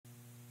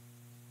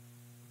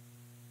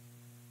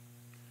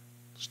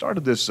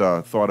started this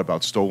thought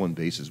about stolen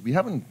bases. We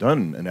haven't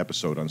done an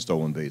episode on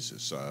stolen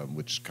bases,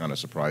 which kind of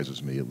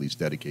surprises me, at least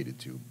dedicated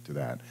to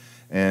that.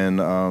 And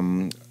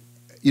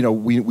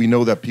we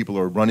know that people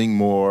are running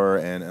more,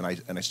 and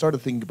I started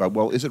thinking about,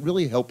 well, is it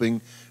really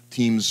helping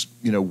teams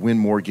win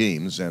more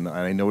games? And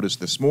I noticed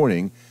this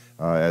morning,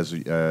 as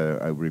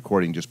I'm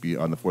recording just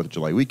on the 4th of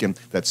July weekend,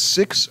 that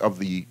 6 of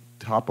the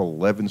top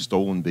 11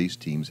 stolen base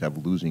teams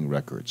have losing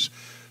records.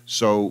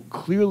 So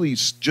clearly,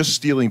 just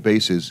stealing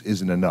bases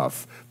isn't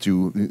enough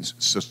to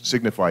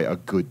signify a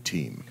good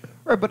team.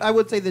 Right, but I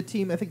would say the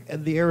team, I think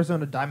the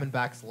Arizona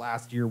Diamondbacks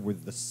last year were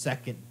the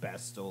second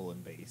best stolen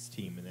base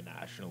team in the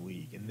National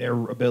League, and their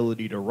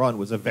ability to run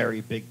was a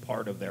very big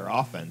part of their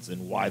offense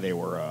and why they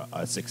were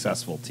a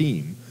successful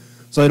team.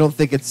 So I don't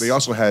think it's... They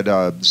also had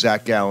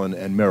Zach Gallen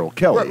and Merrill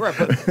Kelly.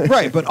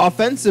 Right, but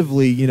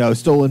offensively,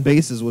 stolen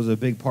bases was a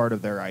big part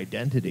of their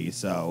identity,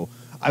 so...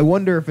 I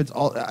wonder if it's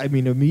all... I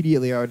mean,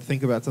 immediately I would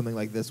think about something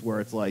like this where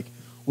it's like,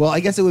 well,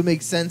 I guess it would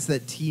make sense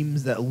that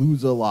teams that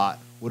lose a lot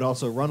would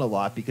also run a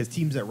lot because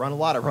teams that run a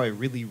lot are probably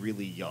really,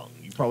 really young.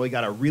 You probably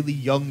got a really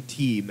young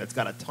team that's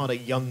got a ton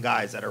of young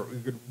guys that are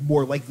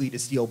more likely to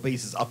steal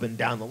bases up and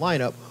down the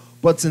lineup,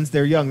 but since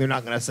they're young, they're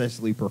not going to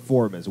essentially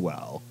perform as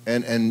well.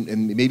 And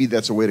maybe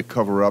that's a way to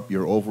cover up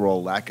your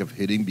overall lack of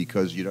hitting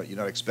because you're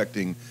not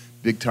expecting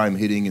big-time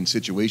hitting in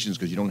situations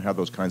because you don't have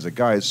those kinds of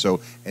guys.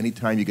 So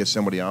anytime you get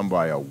somebody on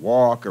by a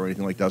walk or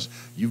anything like that,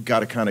 you've got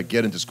to kind of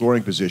get into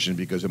scoring position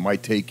because it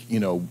might take,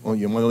 you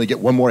only get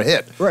one more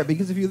hit. Right,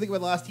 because if you think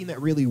about the last team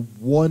that really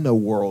won a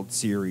World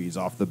Series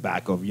off the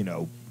back of,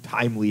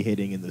 timely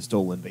hitting in the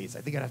stolen base,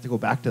 I think I'd have to go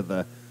back to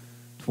the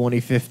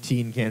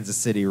 2015 Kansas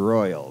City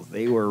Royals.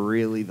 They were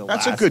really the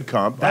last... That's a good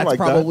comp. That's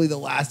probably the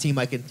last team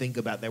I can think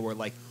about that were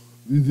like...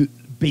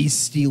 Base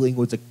stealing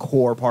was a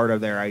core part of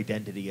their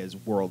identity as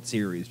World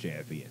Series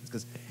champions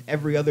because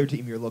every other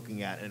team you're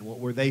looking at, and what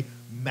were they?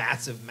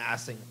 Massive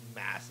mashing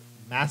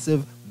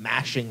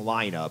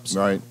lineups,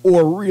 right?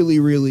 Or really,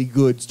 really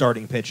good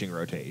starting pitching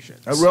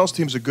rotations. That Royals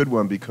team's a good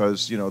one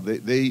because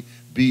they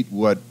beat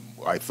what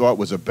I thought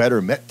was a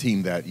better Met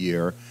team that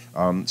year.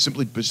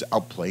 Simply just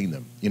outplaying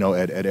them,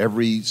 at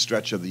every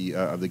stretch of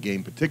the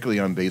game, particularly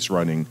on base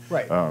running.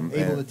 Right,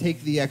 able to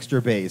take the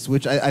extra base,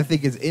 which I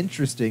think is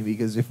interesting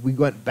because if we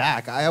went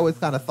back, I always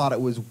kind of thought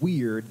it was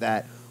weird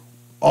that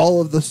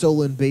all of the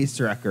stolen base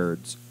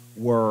records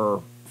were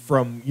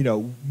from,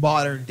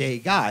 modern day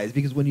guys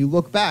because when you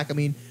look back, I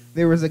mean,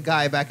 there was a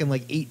guy back in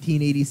like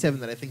 1887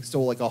 that I think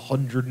stole like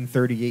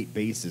 138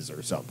 bases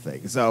or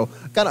something. So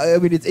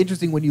it's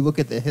interesting when you look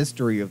at the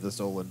history of the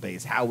stolen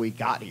base, how we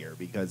got here,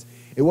 because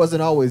it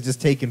wasn't always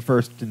just taken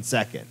first and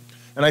second.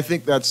 And I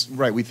think that's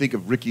right. We think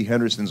of Rickey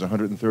Henderson's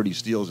 130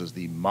 steals as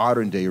the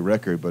modern-day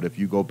record, but if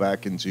you go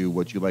back into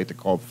what you like to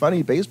call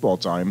funny baseball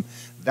time,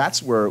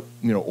 that's where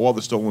all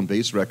the stolen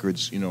base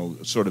records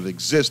sort of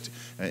exist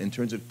in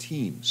terms of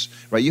teams,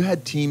 right? You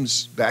had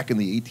teams back in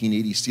the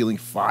 1880s stealing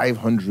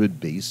 500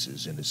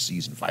 bases in a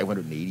season,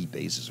 580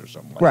 bases or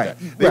something like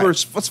that. They were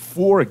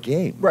 4 a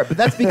game, right? But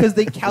that's because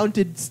they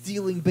counted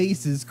stealing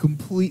bases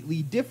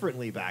completely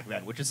differently back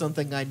then, which is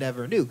something I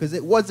never knew because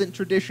it wasn't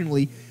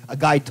traditionally a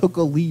guy took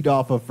a lead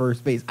off of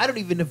first base. I don't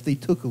even know if they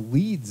took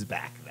leads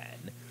back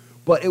then,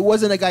 but it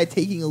wasn't a guy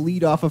taking a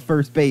lead off of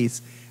first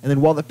base. And then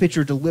while the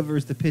pitcher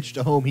delivers the pitch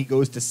to home, he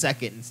goes to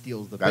second and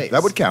steals the base.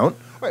 That would count.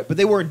 Right, but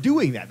they weren't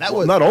doing that. That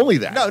was not only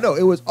that. No,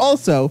 it was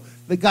also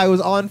the guy was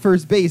on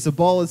first base, a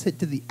ball is hit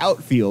to the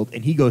outfield,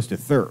 and he goes to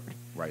third.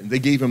 Right, and they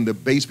gave him the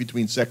base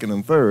between second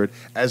and third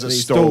as a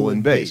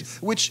stolen base,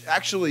 which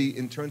actually,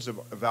 in terms of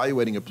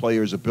evaluating a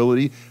player's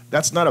ability,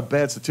 that's not a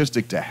bad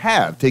statistic to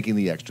have, taking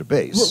the extra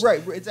base.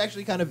 Right, it's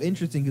actually kind of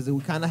interesting because it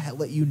would kind of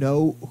let you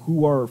know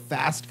who are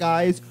fast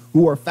guys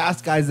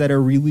that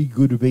are really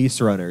good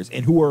base runners,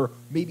 and who are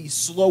maybe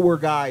slower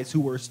guys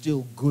who are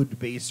still good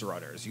base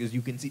runners. Because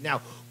you can see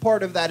now,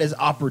 part of that is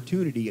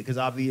opportunity, because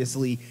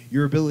obviously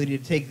your ability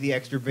to take the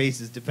extra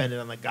base is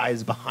dependent on the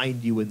guys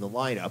behind you in the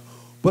lineup.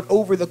 But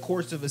over the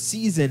course of a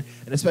season,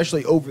 and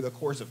especially over the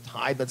course of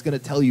time, that's going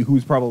to tell you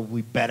who's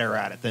probably better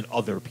at it than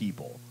other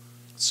people.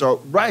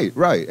 So, right.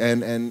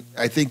 And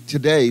I think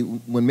today,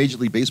 when Major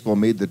League Baseball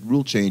made the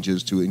rule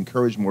changes to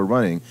encourage more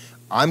running,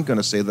 I'm going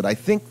to say that I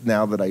think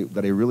now that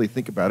I really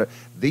think about it,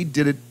 they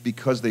did it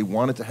because they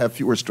wanted to have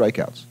fewer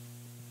strikeouts.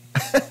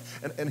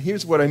 and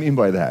here's what I mean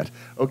by that.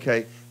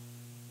 Okay.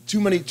 Too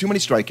many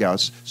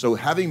strikeouts, so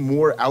having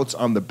more outs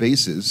on the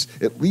bases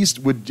at least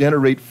would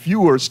generate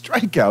fewer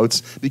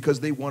strikeouts because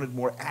they wanted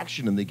more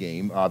action in the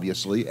game,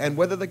 obviously. And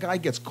whether the guy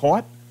gets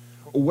caught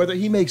or whether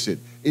he makes it,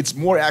 it's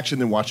more action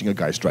than watching a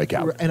guy strike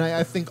out. And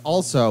I think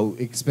also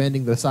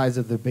expanding the size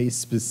of the base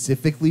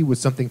specifically was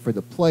something for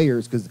the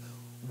players because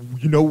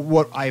you know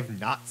what I've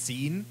not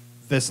seen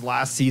this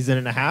last season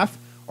and a half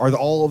are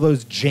all of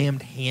those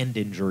jammed hand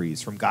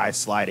injuries from guys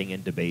sliding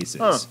into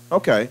bases.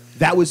 Okay.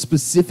 That was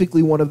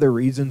specifically one of the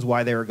reasons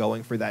why they were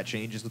going for that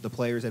change, is that the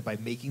players that by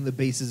making the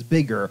bases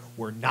bigger,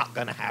 we're not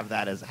going to have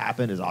that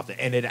happen as often.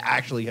 And it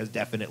actually has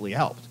definitely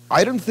helped.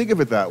 I didn't think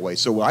of it that way.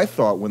 So I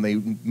thought when they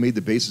made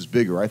the bases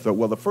bigger, I thought,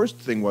 well, the first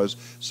thing was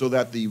so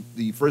that the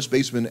first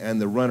baseman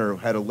and the runner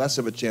had a less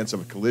of a chance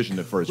of a collision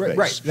at first base.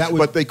 Right.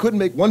 But they couldn't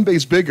make one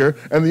base bigger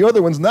and the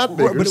other one's not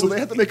bigger, so they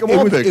had to make them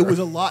all bigger. It was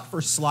a lot for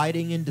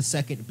sliding into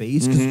second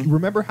base, because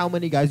remember how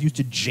many guys used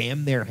to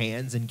jam their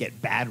hands and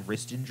get bad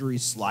wrist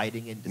injuries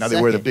sliding into Now second?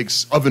 they wear the big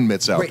oven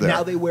mitts out there.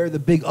 Now they wear the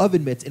big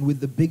oven mitts, and with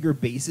the bigger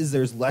bases,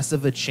 there's less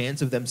of a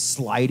chance of them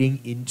sliding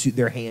into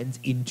their hands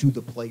into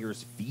the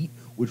player's feet,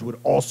 which would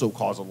also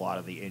cause a lot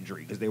of the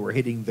injury because they were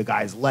hitting the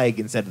guy's leg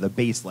instead of the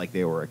base like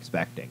they were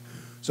expecting.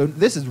 So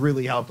this has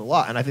really helped a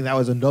lot, and I think that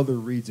was another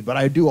reason. But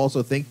I do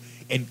also think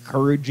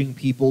encouraging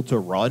people to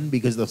run,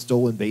 because the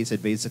stolen base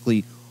had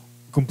basically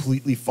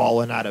completely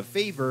fallen out of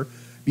favor,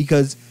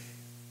 because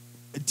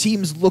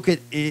teams look at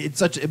it's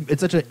such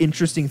an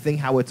interesting thing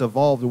how it's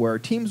evolved, where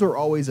teams were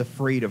always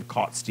afraid of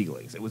caught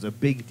stealings. It was a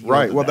big deal.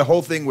 Right. Well, the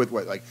whole thing with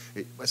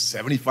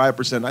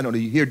 75%. I don't know.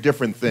 You hear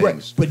different things.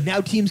 Right. But now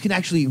teams can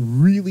actually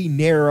really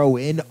narrow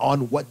in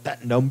on what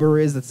that number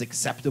is that's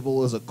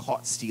acceptable as a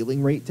caught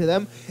stealing rate to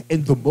them.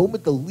 And the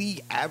moment the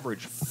league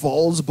average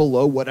falls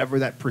below whatever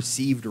that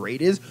perceived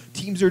rate is,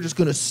 teams are just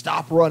going to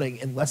stop running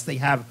unless they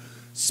have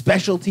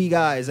specialty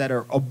guys that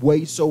are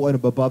way so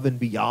above and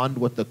beyond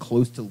what the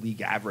close to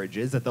league average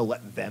is, that they'll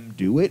let them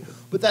do it.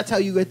 But that's how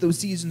you get those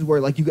seasons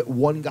where, like, you get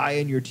one guy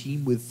in your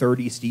team with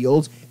 30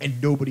 steals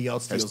and nobody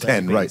else steals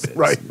 10,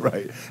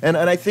 right. And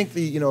I think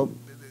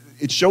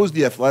it shows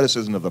the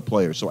athleticism of the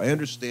player. So I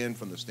understand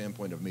from the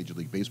standpoint of Major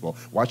League Baseball,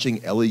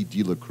 watching Ellie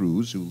De La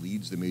Cruz, who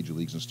leads the major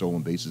leagues in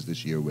stolen bases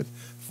this year with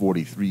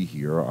 43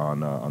 here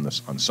on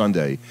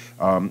Sunday,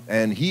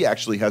 and he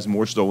actually has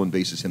more stolen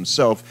bases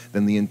himself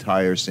than the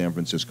entire San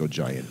Francisco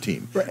Giant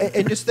team. Right,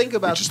 and just think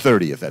about which is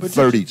 30th at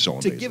 30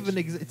 stolen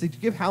bases. To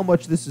give how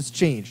much this has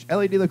changed,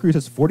 Ellie De La Cruz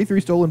has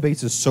 43 stolen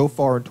bases so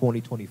far in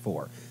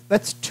 2024.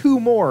 That's 2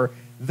 more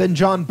than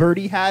John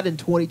Birdie had in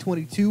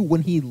 2022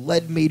 when he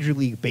led Major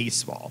League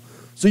Baseball.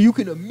 So you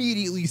can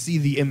immediately see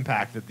the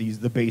impact that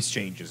the base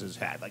changes has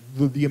had, like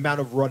the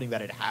amount of running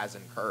that it has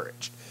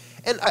encouraged.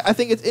 And I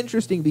think it's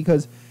interesting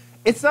because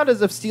it's not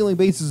as if stealing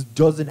bases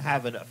doesn't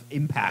have enough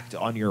impact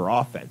on your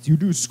offense. You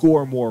do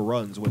score more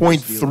runs when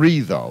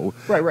 0.3 though.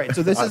 Right.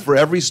 So this is for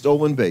every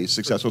stolen base,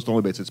 successful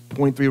stolen base, it's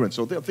 0.3 runs.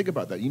 So think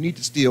about that. You need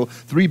to steal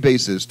 3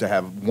 bases to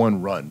have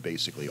 1 run,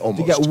 basically,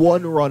 almost. To get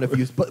 1 run if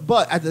you,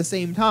 but at the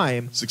same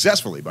time,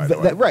 successfully, by the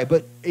way. Right,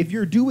 but if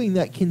you're doing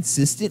that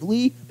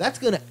consistently, that's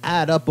going to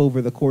add up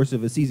over the course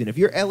of a season. If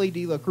you're Ellie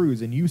De La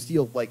Cruz and you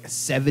steal like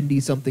 70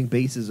 something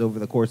bases over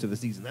the course of a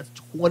season, that's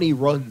 20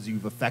 runs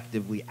you've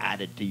effectively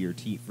added to your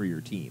team for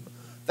your team.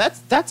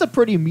 That's a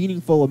pretty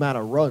meaningful amount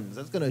of runs.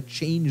 That's going to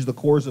change the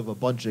course of a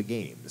bunch of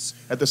games.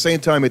 At the same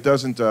time, it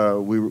doesn't.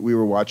 We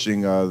were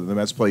watching the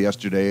Mets play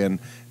yesterday, and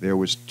there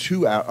was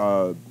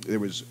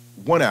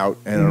 1 out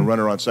and a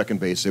runner on second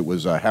base. It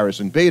was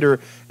Harrison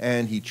Bader,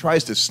 and he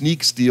tries to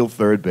sneak steal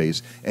third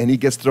base, and he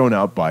gets thrown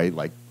out by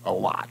like a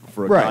lot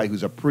for a guy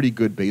who's a pretty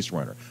good base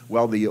runner.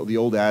 Well, the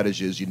old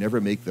adage is you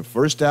never make the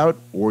first out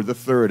or the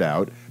third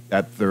out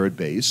at third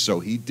base.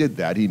 So he did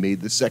that. He made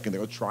the second. They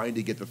were trying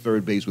to get to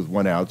third base with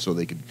 1 out so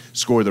they could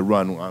score the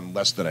run on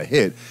less than a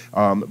hit.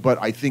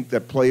 But I think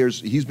that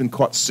he's been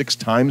caught 6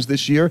 times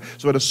this year.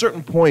 So at a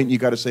certain point, you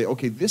got to say,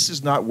 okay, this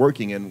is not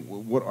working. And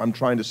what I'm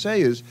trying to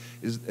say is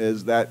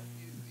that,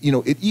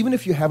 even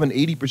if you have an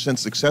 80%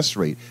 success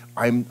rate,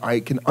 I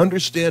can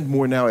understand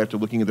more now after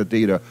looking at the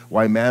data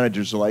why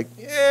managers are like,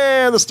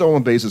 the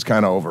stolen base is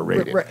kind of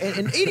overrated. Right.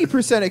 And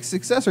 80%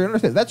 success rate, I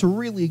understand, that's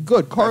really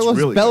good.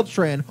 Carlos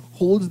Beltran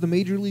holds the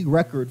major league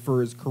record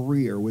for his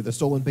career with a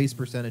stolen base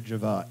percentage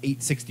of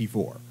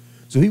 864.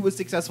 So he was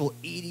successful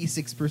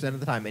 86% of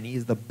the time, and he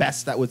is the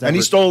best that was ever. And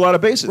he stole a lot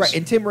of bases. Right,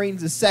 and Tim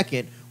Raines is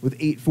second with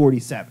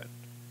 847.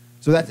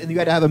 So and you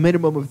got to have a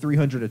minimum of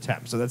 300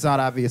 attempts. So that's not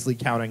obviously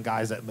counting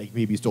guys that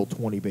maybe stole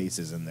 20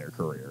 bases in their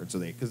career. And so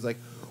because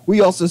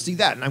we also see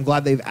that, and I'm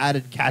glad they've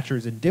added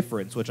catcher's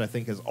indifference, which I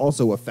think has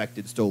also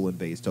affected stolen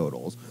base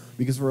totals.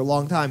 Because for a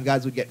long time,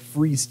 guys would get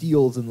free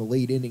steals in the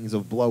late innings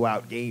of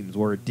blowout games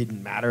where it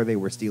didn't matter they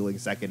were stealing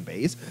second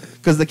base,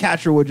 because the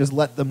catcher would just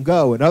let them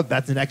go, and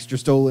that's an extra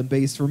stolen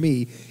base for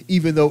me,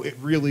 even though it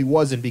really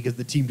wasn't, because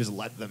the team just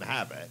let them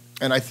have it.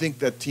 And I think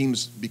that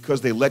teams,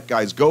 because they let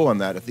guys go on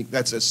that, I think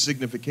that's a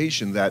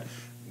signification that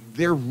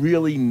they're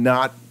really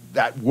not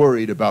that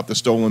worried about the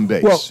stolen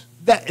base. Well,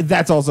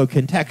 that's also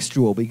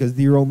contextual, because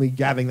you're only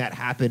having that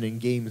happen in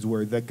games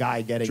where the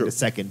guy getting to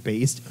second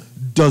base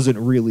doesn't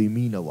really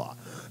mean a lot.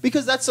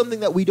 Because that's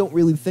something that we don't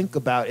really think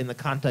about in the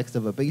context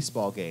of a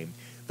baseball game,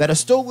 that a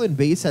stolen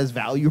base has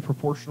value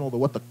proportional to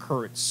what the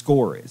current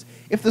score is.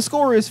 If the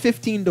score is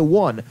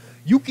 15-1,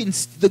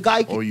 the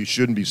guy can, you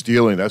shouldn't be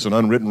stealing. That's an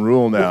unwritten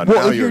rule now.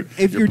 Well, now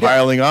you're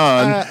piling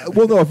on.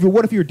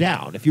 What if you're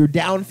down? If you're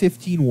down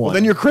 15-1. Well,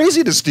 then you're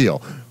crazy to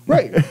steal.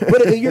 Right,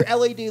 but you're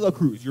L.A. De La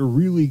Cruz. You're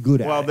really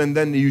good at Well, it.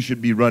 then you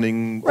should be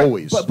running Right,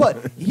 always.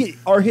 But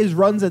are his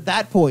runs at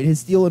that point, his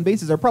stealing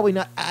bases, are probably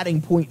not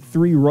adding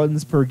 .3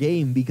 runs per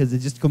game because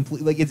it's just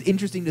completely, like, it's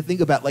interesting to think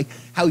about, like,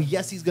 how,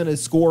 yes, he's going to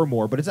score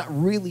more, but it's not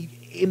really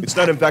it's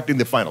not impacting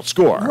the final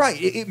score.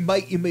 Right, it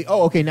might,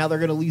 oh, okay, now they're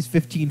going to lose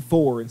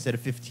 15-4 instead of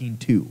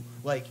 15-2.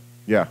 Like,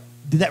 Yeah.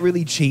 did that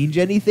really change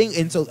anything?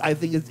 And so I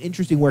think it's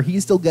interesting where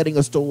he's still getting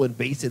a stolen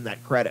base in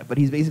that credit, but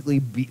he's basically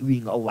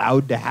being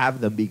allowed to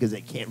have them because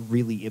it can't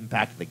really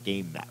impact the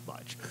game that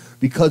much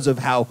because of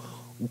how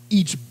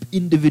each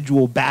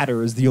individual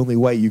batter is the only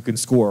way you can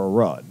score a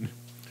run.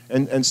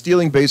 And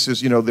stealing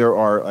bases, there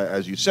are,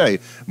 as you say,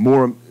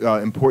 more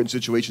important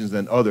situations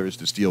than others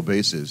to steal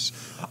bases.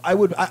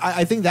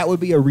 I think that would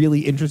be a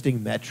really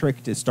interesting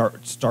metric to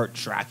start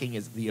tracking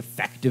is the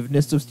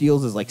effectiveness of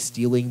steals, is like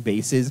stealing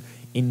bases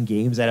in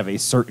games that have a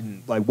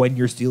certain, like when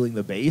you're stealing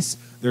the base,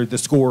 the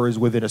score is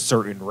within a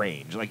certain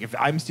range. Like if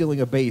I'm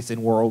stealing a base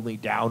and we're only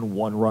down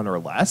 1 run or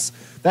less,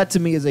 that to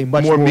me is a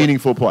much more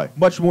meaningful play.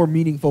 Much more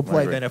meaningful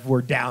play Right. than if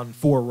we're down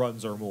 4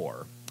 runs or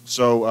more.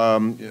 So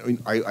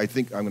I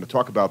think I'm going to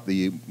talk about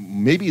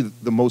maybe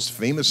the most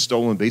famous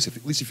stolen base,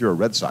 at least if you're a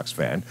Red Sox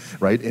fan,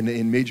 right,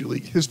 in Major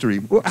League history.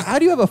 Well, how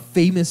do you have a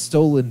famous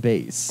stolen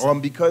base?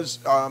 Because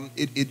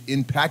it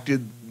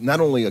impacted not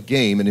only a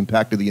game, it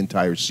impacted the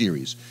entire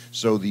series.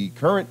 So the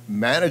current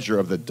manager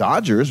of the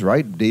Dodgers,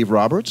 right, Dave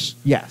Roberts?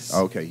 Yes.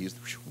 Okay,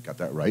 got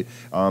that right.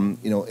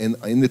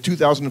 In the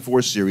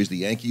 2004 series, the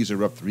Yankees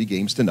are up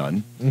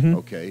 3-0. Mm-hmm.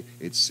 Okay,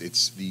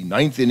 it's the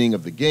 9th inning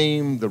of the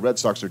game. The Red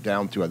Sox are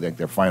down to, I think,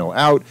 their final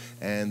out,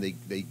 and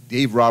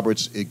Dave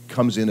Roberts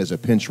comes in as a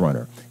pinch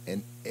runner,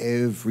 and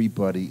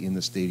everybody in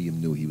the stadium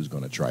knew he was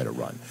going to try to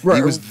run. Right.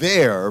 He was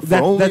there for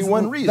only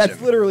one reason.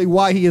 That's literally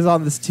why he is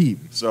on this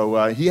team.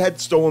 So he had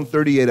stolen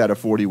 38 out of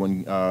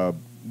 41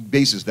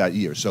 bases that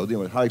year. So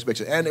high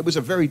expected, and it was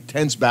a very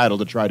tense battle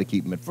to try to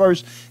keep him at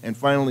first. And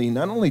finally,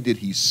 not only did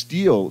he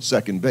steal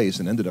second base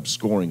and ended up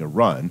scoring a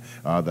run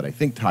that I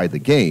think tied the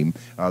game,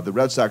 the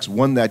Red Sox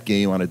won that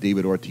game on a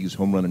David Ortiz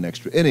home run in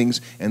extra innings,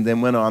 and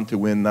then went on to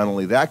win not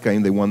only that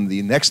game, they won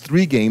the next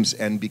 3 games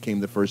and became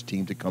the first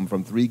team to come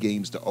from 3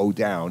 games to 0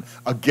 down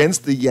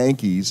against the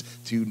Yankees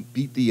to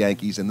beat the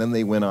Yankees, and then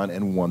they went on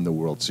and won the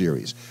World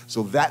Series.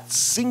 So that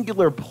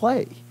singular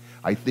play,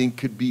 I think,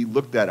 could be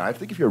looked at. I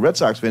think if you're a Red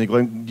Sox fan, you're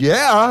going,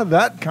 yeah,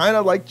 that kind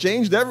of like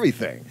changed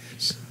everything.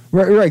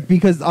 Right,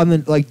 because on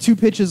the 2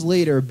 pitches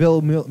later,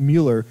 Bill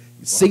Mueller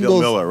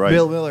singles.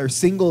 Bill Miller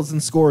singles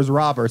and scores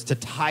Roberts to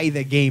tie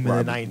the game in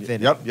the 9th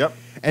inning. Yep.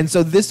 And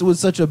so this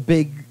was such a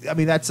big. I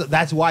mean,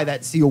 that's why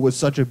that steal was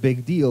such a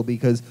big deal,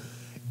 because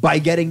by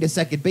getting to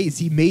second base,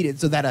 he made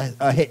it so that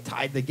a hit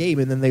tied the game,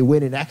 and then they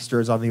win in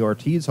extras on the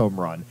Ortiz home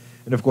run.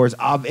 And of course,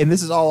 and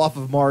this is all off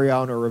of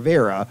Mariano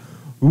Rivera,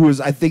 who was,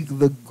 I think,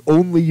 the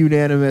only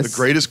unanimous... The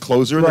greatest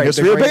closer in the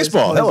history of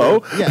baseball.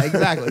 Hello. Yeah,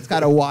 exactly. It's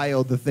kind of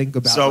wild to think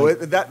about. So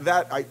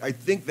I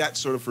think that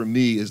sort of, for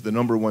me, is the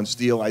number one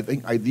steal. I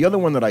think the other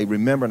one that I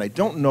remember, and I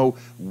don't know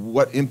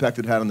what impact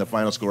it had on the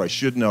final score, I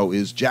should know,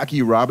 is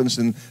Jackie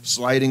Robinson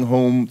sliding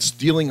home,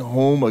 stealing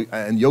home,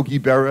 and Yogi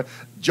Berra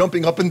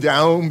jumping up and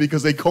down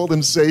because they called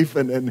him safe,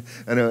 and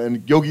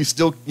Yogi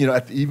still,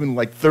 even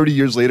like 30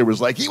 years later was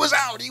like, he was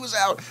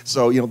out.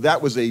 So,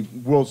 that was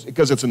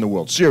because it's in the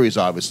World Series,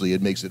 obviously,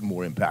 it makes it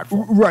more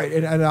impactful. Right,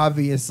 and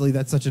obviously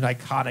that's such an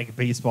iconic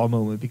baseball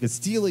moment, because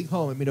stealing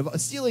home,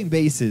 stealing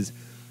bases,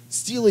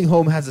 stealing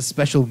home has a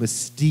special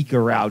mystique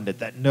around it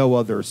that no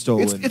other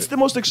stolen. It's the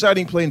most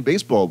exciting play in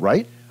baseball,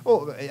 right?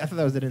 Oh, I thought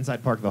that was an inside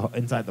the park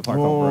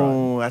home run.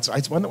 Oh,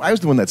 I was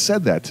the one that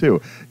said that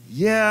too.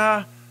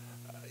 Yeah,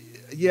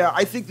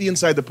 I think the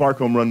inside the park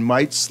home run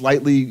might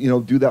slightly,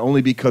 do that,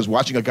 only because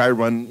watching a guy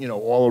run,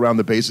 all around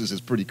the bases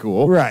is pretty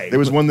cool. Right. There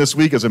was one this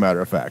week, as a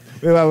matter of fact.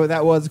 Well,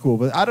 that was cool,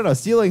 but I don't know.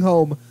 Stealing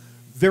home,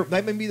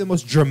 that may be the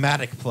most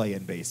dramatic play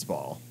in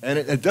baseball. And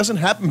it doesn't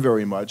happen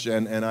very much.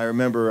 And I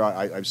remember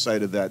I've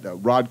cited that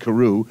Rod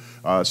Carew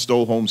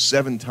stole home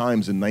 7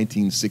 times in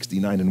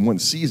 1969 in one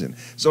season.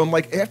 So I'm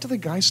like, after the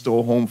guy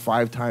stole home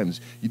 5 times,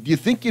 you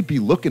think you'd be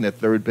looking at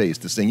third base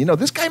to saying,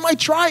 this guy might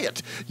try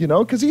it,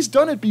 because he's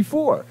done it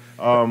before.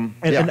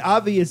 And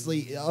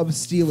obviously, of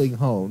stealing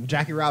home,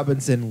 Jackie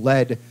Robinson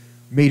leads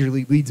Major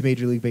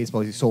League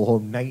Baseball. He stole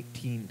home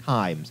 19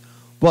 times.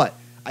 But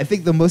I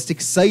think the most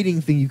exciting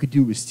thing you could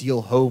do was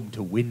steal home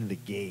to win the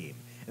game.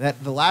 And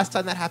the last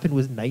time that happened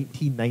was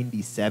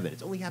 1997.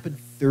 It's only happened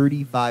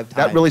 35 times.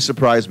 That really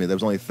surprised me. There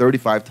was only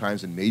 35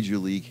 times in Major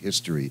League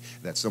history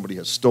that somebody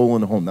has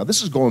stolen home. Now,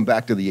 this is going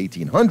back to the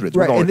 1800s.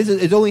 Right, and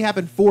it's only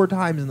happened 4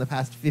 times in the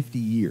past 50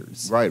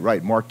 years.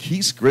 Right.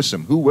 Marquise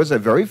Grissom, who was a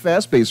very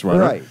fast base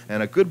runner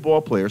and a good ball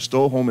player,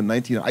 stole home in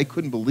 19... I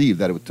couldn't believe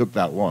that it took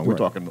that long. We're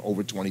talking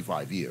over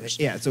 25 years.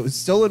 Yeah, so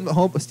stealing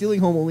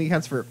home only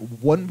accounts for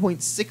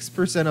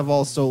 1.6% of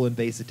all stolen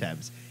base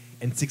attempts.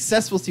 And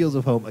successful steals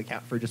of home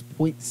account for just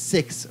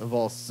 0.6 of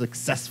all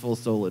successful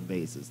stolen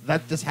bases.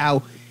 That's just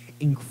how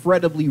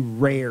incredibly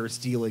rare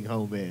stealing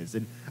home is.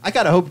 And I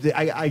kind of hope that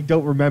I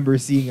don't remember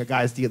seeing a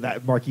guy steal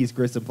that Marquise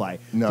Grissom play.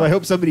 No. So I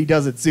hope somebody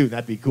does it soon.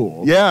 That'd be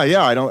cool. Yeah,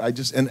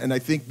 and I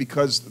think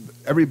because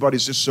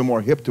everybody's just so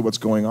more hip to what's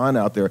going on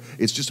out there,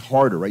 it's just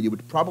harder, right? You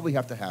would probably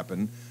have to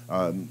happen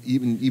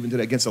even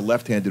today against a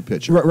left-handed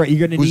pitcher, Right.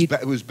 You're going to need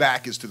whose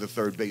back is to the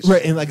third base,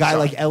 right, and a guy side.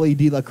 like Ellie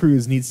De La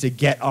Cruz needs to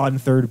get on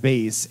third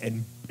base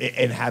and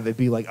have it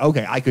be like,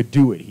 okay, I could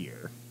do it here.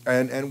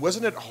 And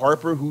wasn't it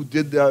Harper who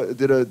did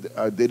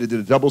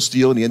a double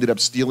steal and he ended up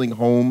stealing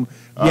home?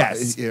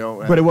 Yes,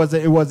 but it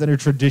wasn't a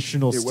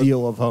traditional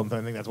steal of home. So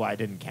I think that's why I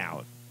didn't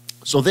count.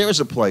 So there's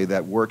a play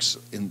that works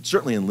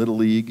certainly in Little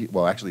League.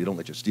 Well, actually, you don't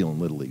let you steal in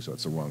Little League, so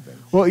that's the wrong thing.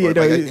 Well,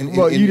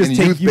 you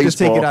just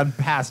take it on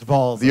past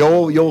balls. The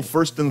old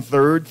first and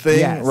third thing,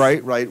 yes.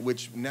 right?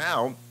 Which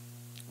now,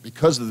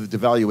 because of the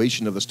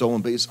devaluation of the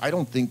stolen base, I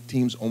don't think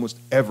teams almost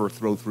ever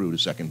throw through to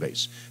second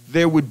base.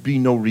 There would be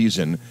no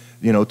reason,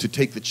 to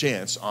take the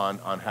chance on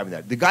having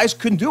that. The guys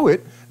can do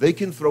it. They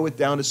can throw it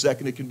down to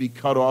second. It can be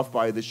cut off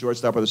by the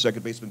shortstop or the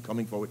second baseman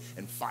coming forward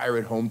and fire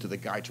it home to the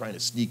guy trying to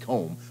sneak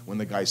home when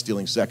the guy's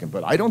stealing second.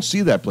 But I don't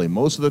see that play.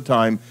 Most of the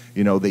time,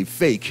 they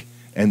fake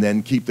and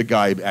then keep the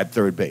guy at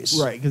third base.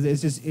 Right,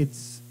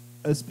 because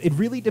it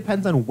really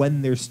depends on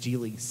when they're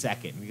stealing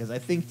second, because I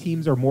think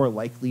teams are more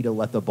likely to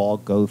let the ball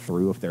go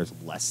through if there's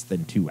less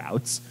than 2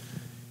 outs.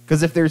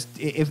 Because if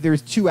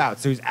there's 2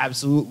 outs, there's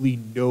absolutely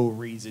no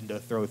reason to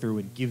throw through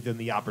and give them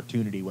the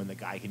opportunity when the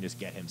guy can just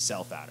get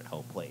himself out at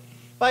home plate.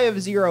 If I have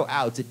 0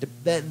 outs,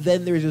 then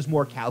there's just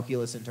more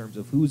calculus in terms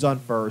of who's on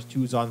first,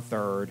 who's on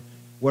third,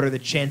 what are the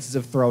chances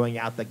of throwing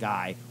out the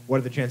guy, what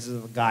are the chances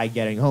of the guy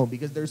getting home.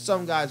 Because there's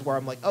some guys where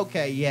I'm like,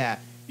 okay, yeah,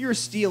 you're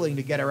stealing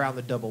to get around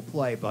the double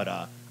play, but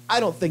I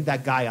don't think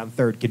that guy on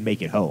third can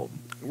make it home.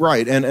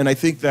 Right, and I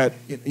think that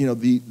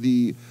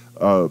the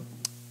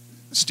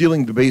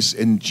stealing the base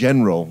in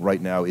general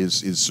right now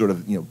is sort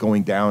of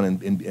going down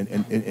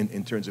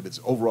in terms of its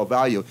overall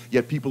value.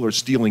 Yet people are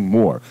stealing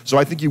more, so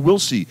I think you will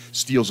see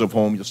steals of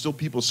home. You'll still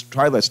people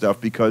try that stuff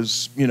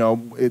because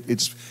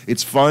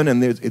it's fun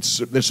and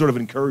they're sort of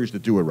encouraged to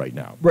do it right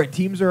now. Right,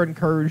 teams are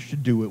encouraged to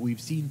do it.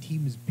 We've seen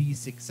teams be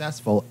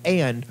successful,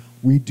 and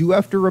we do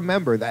have to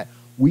remember that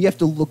we have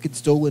to look at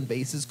stolen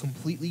bases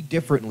completely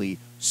differently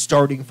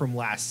starting from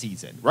last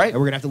season. Right. And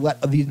we're going to have to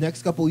let these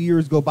next couple of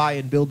years go by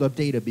and build up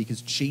data,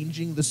 because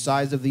changing the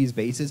size of these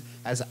bases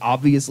has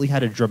obviously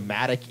had a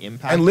dramatic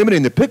impact. And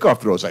limiting the pickoff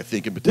throws, I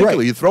think, in particular.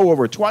 Right. You throw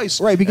over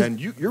twice, right, because, and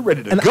you're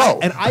ready to go.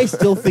 I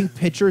still think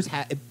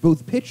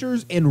both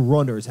pitchers and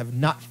runners have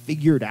not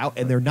figured out,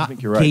 and they're not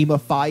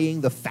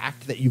gamifying the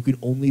fact that you can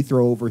only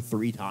throw over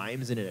 3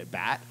 times in an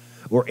at-bat.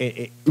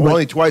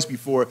 Only twice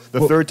before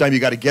the third time you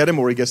got to get him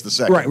or he gets the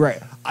second.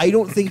 Right. I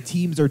don't think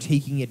teams are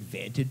taking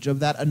advantage of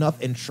that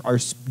enough and are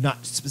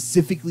not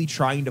specifically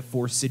trying to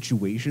force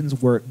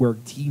situations where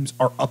teams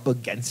are up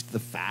against the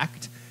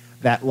fact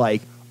that,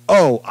 like,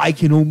 oh, I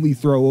can only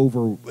throw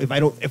over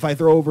if I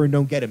throw over and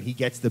don't get him, he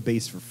gets the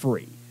base for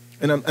free.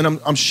 And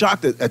I'm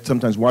shocked at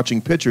sometimes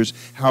watching pitchers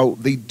how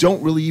they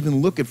don't really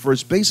even look at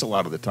first base a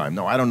lot of the time.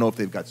 Now, I don't know if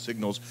they've got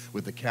signals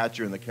with the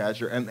catcher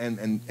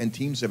and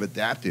teams have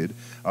adapted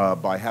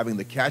by having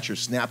the catcher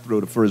snap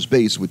throw to first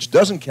base, which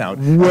doesn't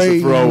count as a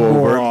throw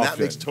over. And that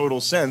makes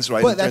total sense,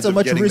 right? But that's a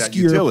much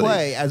riskier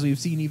play, as we've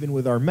seen even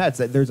with our Mets,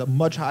 that there's a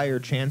much higher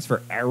chance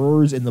for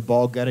errors in the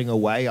ball getting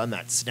away on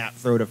that snap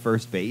throw to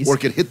first base. Or it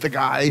could hit the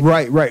guy.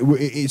 Right.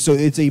 So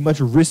it's a much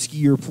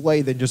riskier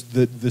play than just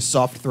the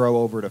soft throw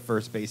over to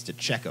first base to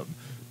check them.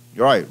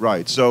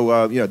 Right.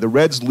 So the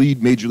Reds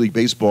lead Major League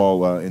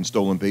Baseball in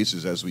stolen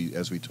bases as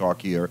we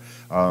talk here,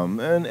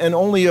 and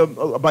only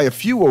by a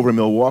few over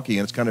Milwaukee.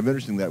 And it's kind of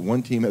interesting that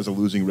one team has a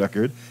losing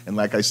record, and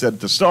like I said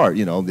at the start,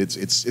 it's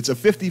a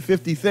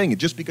 50-50 thing.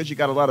 Just because you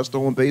got a lot of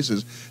stolen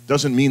bases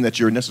doesn't mean that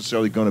you're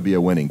necessarily going to be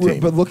a winning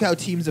team. But look how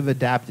teams have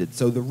adapted.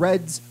 So the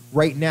Reds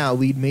right now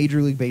lead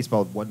Major League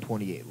Baseball with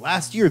 128.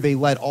 Last year they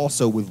led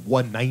also with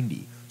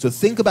 190. So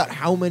think about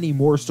how many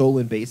more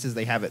stolen bases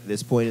they have at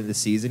this point in the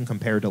season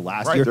compared to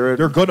last year.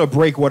 They're going to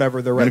break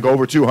whatever they're going to go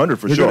over 200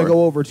 for sure. They're going to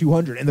go over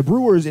 200. And the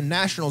Brewers and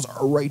Nationals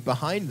are right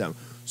behind them.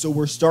 So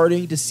we're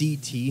starting to see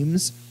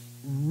teams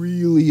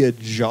really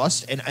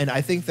adjust. And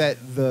I think that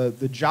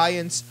the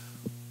Giants,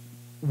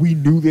 we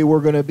knew they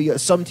were going to be.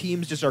 Some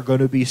teams just are going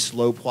to be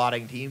slow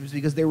plotting teams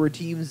because there were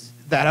teams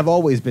that have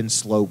always been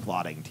slow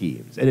plotting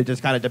teams. And it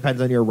just kind of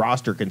depends on your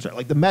roster concern.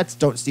 Like the Mets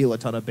don't steal a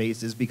ton of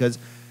bases because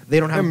they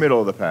don't have. They're middle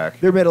of the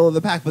pack. They're middle of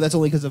the pack, but that's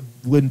only because of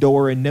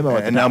Lindor and Nimmo.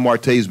 And now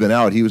Marte's been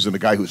out. He was the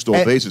guy who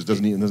stole bases.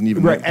 Doesn't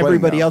even right.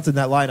 Everybody else in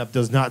that lineup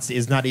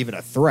is not even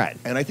a threat.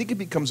 And I think it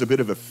becomes a bit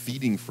of a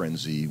feeding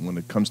frenzy when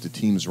it comes to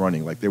teams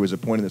running. Like there was a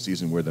point in the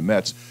season where the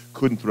Mets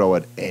couldn't throw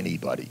at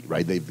anybody.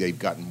 Right? They've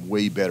gotten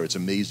way better. It's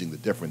amazing the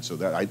difference. So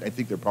that I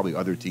think there are probably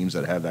other teams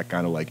that have that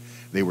kind of like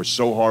they were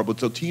so horrible.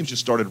 So teams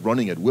just started running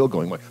running at will,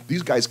 going, well,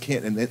 these guys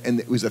can't. And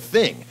it was a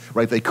thing,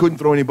 right? They couldn't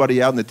throw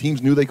anybody out, and the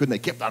teams knew they couldn't. They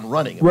kept on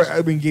running. Right.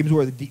 I mean, games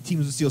where the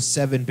teams would steal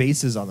 7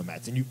 bases on the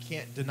Mets, and you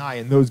can't deny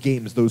in those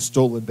games those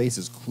stolen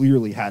bases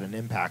clearly had an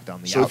impact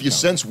on the outcome. So if you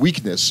sense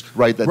weakness,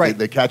 right, that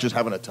the catcher's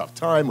having a tough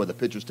time, or the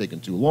pitcher's taking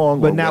too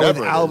long, but or now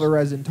whatever with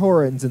Alvarez and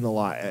Torrens in the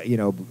line,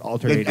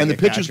 alternating, and the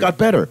pitchers got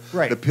better.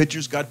 Right. The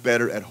pitchers got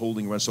better at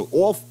holding runs. So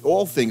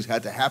all things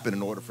had to happen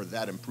in order for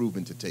that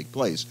improvement to take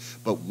place.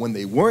 But when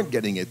they weren't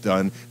getting it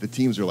done, the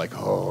teams are like,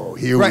 oh,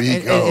 here we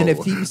go. And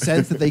if teams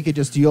sense that they could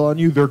just steal on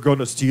you, they're going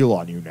to steal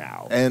on you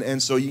now.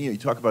 And so you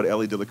talk about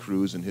Ellie De La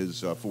Cruz and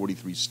his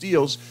 43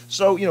 steals.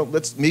 So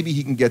maybe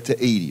he can get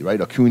to 80,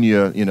 right?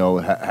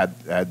 Acuna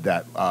had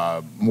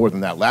that more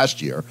than that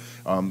last year.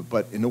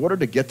 But in order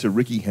to get to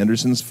Ricky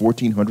Henderson's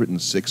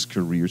 1,406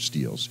 career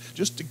steals,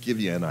 just to give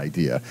you an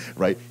idea,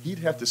 right, he'd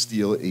have to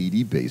steal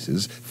 80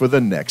 bases for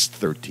the next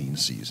 13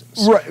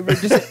 seasons. Right,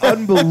 just an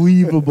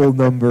unbelievable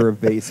number of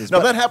bases. Now,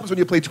 that happens when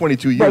you play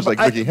 22 years like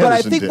Ricky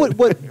Henderson did. But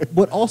I think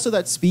what also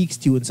that speaks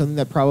to, and something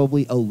that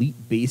probably elite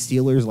base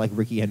stealers like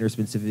Ricky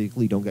Henderson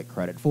specifically don't get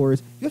credit for,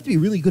 is you have to be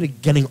really good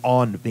at getting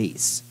on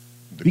base.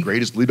 The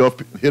greatest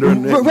leadoff hitter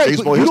in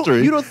baseball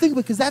history. You don't think,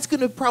 because that's going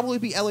to probably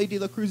be L.A. De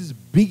La Cruz's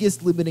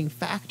biggest limiting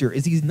factor,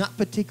 is he's not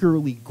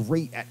particularly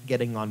great at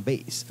getting on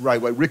base. Right.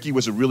 Well, Ricky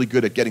was really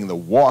good at getting the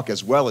walk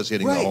as well as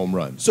hitting the home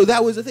run. So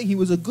that was the thing. He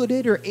was a good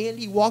hitter, and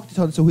he walked a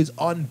ton, so his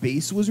on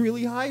base was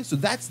really high. So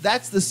that's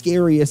the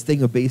scariest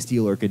thing a base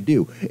stealer can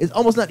do. It's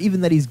almost not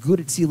even that he's good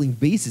at stealing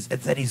bases;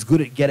 it's that he's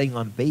good at getting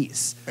on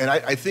base. And I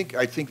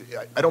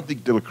don't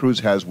think De La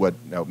Cruz has what,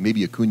 now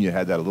maybe Acuna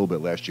had that a little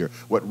bit last year,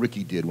 what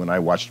Ricky did when I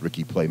watched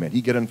Ricky play. Man,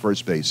 he get on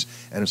first base,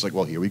 and it's like,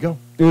 well, here we go.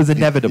 It was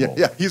inevitable.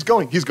 Yeah, he's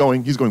going. What's he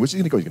going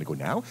to go? He's going to go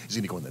now? Is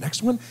he going to go in the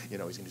next one? He's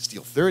going to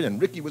steal third,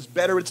 and Ricky was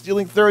better at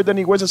stealing third than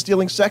he was at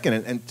stealing second.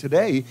 And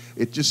today,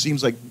 it just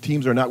seems like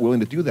teams are not willing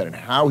to do that. And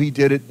how he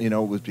did it,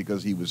 was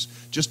because he was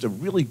just a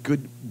really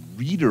good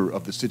reader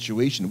of the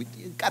situation.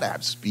 You got to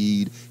have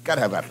speed, got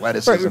to have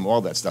athleticism, all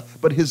that stuff.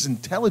 But his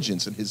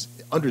intelligence and his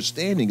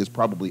understanding is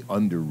probably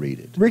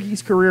underrated.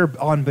 Ricky's career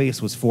on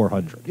base was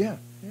 400. Yeah.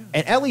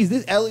 And Ellie's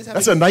having,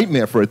 that's a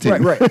nightmare for a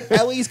team. Right.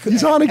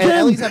 He's on again. And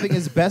Ellie's having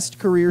his best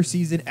career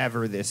season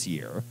ever this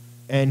year,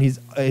 and he's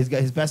got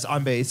his best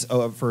on base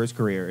for his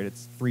career, and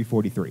it's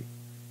 343.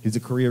 He's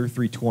a career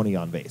 320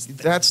 on base.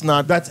 That's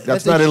not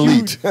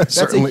elite. That's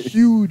a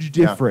huge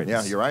difference.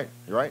 Yeah, you're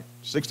right.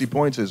 60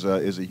 points is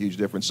a huge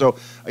difference. So,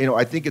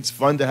 I think it's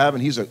fun to have,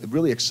 and he's a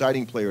really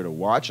exciting player to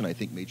watch, and I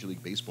think Major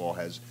League Baseball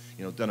has,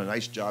 done a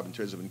nice job in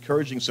terms of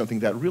encouraging something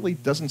that really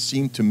doesn't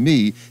seem to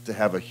me to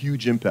have a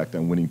huge impact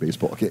on winning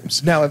baseball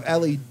games. Now, if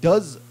Ellie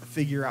does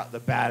figure out the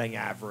batting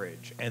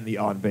average and the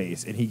on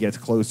base, and he gets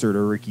closer to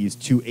Ricky's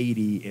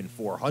 280 and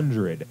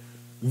 400,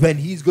 then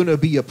he's going to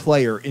be a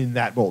player in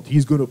that mold.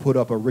 He's going to put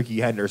up a Ricky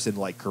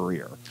Henderson-like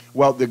career.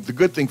 Well, the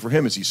good thing for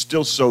him is he's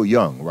still so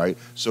young, right?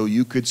 So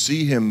you could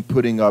see him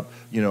putting up,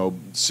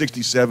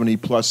 60, 70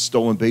 plus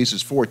stolen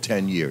bases for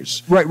 10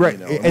 years. Right.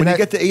 And when you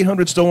get to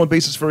 800 stolen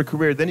bases for a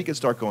career, then you can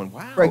start going,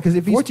 wow, right, because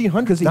if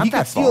 1,400 not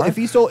that far. If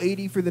he stole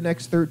 80 for the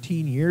next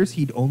 13 years,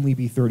 he'd only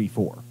be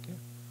 34.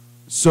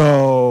 So,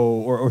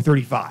 or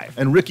 35.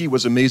 And Ricky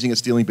was amazing at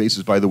stealing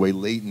bases, by the way,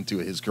 late into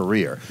his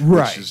career,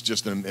 which is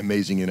just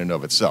amazing in and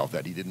of itself,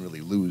 that he didn't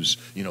really lose,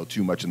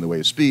 too much in the way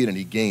of speed, and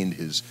he gained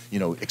his,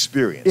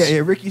 experience. Yeah,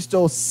 Ricky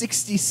stole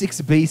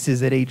 66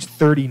 bases at age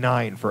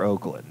 39 for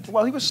Oakland.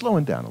 Well, he was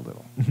slowing down a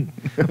little.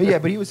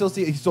 but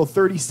he stole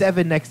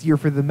 37 next year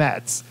for the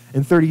Mets,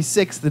 and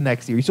 36 the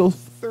next year. He stole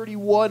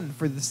 31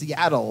 for the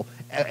Seattle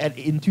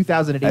in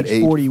 2000 at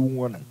age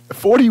 41.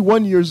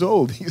 41 years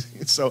old.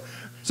 So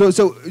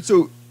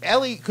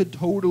Ellie could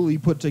totally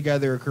put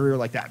together a career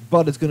like that,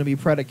 but it's going to be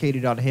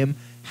predicated on him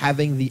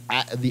having the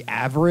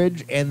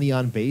average and the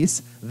on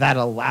base that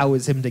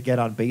allows him to get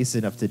on base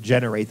enough to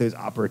generate those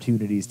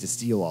opportunities to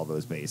steal all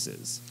those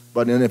bases.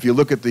 But then if you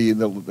look at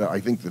I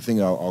think the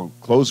thing I'll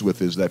close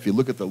with is that if you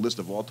look at the list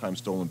of all-time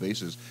stolen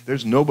bases,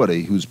 there's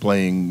nobody who's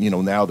playing,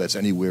 now that's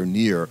anywhere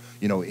near,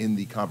 in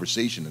the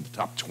conversation in the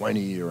top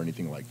 20 or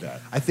anything like that.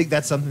 I think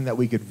that's something that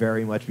we could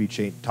very much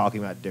be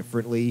talking about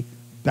differently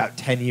about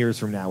 10 years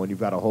from now when you've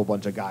got a whole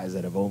bunch of guys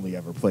that have only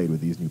ever played with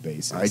these new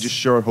bases. I just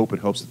sure hope it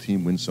helps the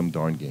team win some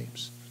darn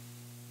games.